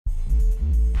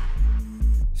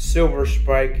Silver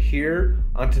Spike here.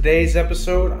 On today's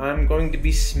episode, I'm going to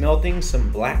be smelting some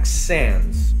black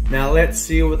sands. Now let's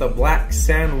see what the black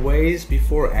sand weighs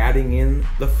before adding in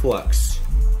the flux.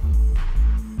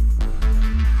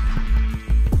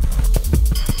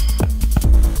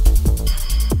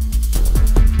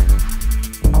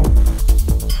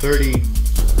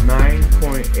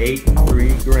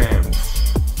 $39.83 grams.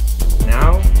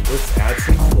 Now let's add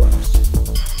some flux.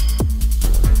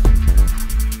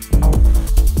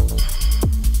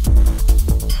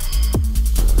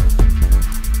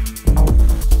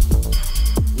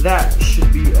 That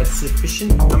should be a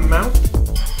sufficient amount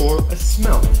for a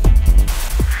smelt.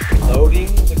 Loading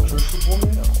the crucible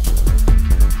now.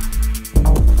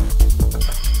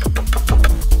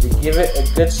 We give it a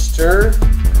good stir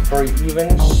for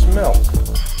even smelt.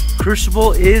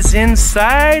 Crucible is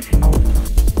inside.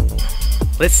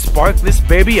 Let's spark this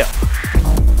baby up.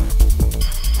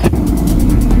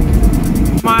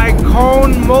 My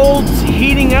cone mold's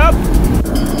heating up.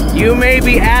 You may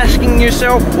be asking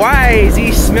yourself, why is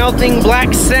he smelting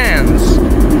black sands?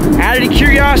 Out of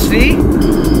curiosity,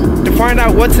 to find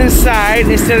out what's inside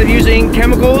instead of using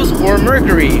chemicals or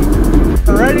mercury.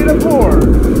 Ready to pour.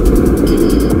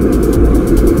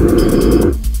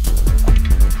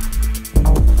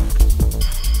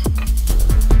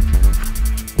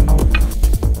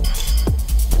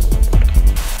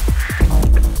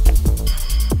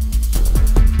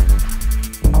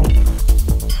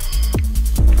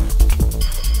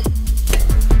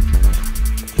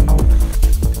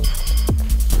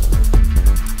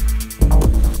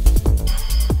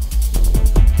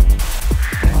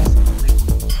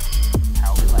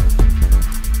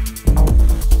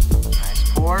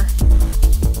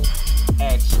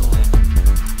 'Excellent.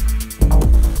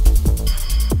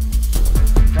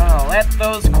 Gonna let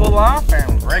those cool off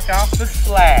and break off the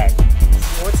slag.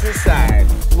 See what's inside.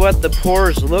 What the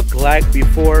pores look like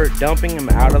before dumping them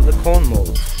out of the cone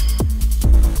molds.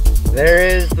 There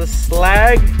is the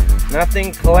slag.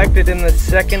 Nothing collected in the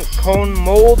second cone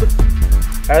mold.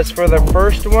 As for the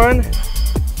first one,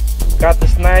 got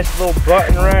this nice little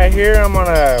button right here. I'm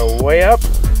gonna weigh up.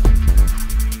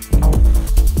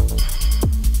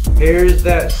 Here's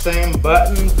that same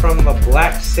button from the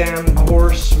black sand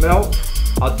pour smelt.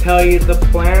 I'll tell you the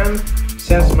plan.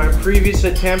 Since my previous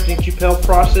attempt in cupel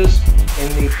process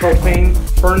in the propane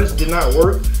furnace did not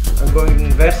work, I'm going to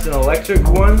invest in an electric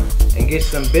one and get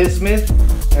some bismuth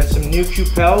and some new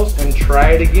cupels and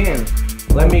try it again.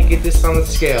 Let me get this on the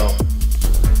scale.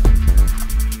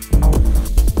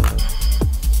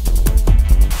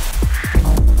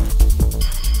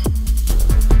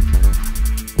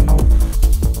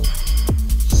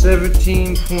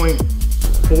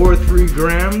 $17.43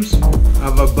 grams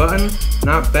of a button.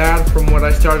 Not bad from what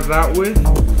I started out with.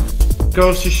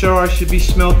 Goes to show I should be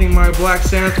smelting my black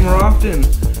sands more often.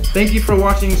 Thank you for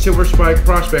watching Silver Spike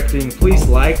Prospecting. Please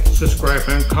like, subscribe,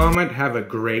 and comment. Have a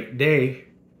great day.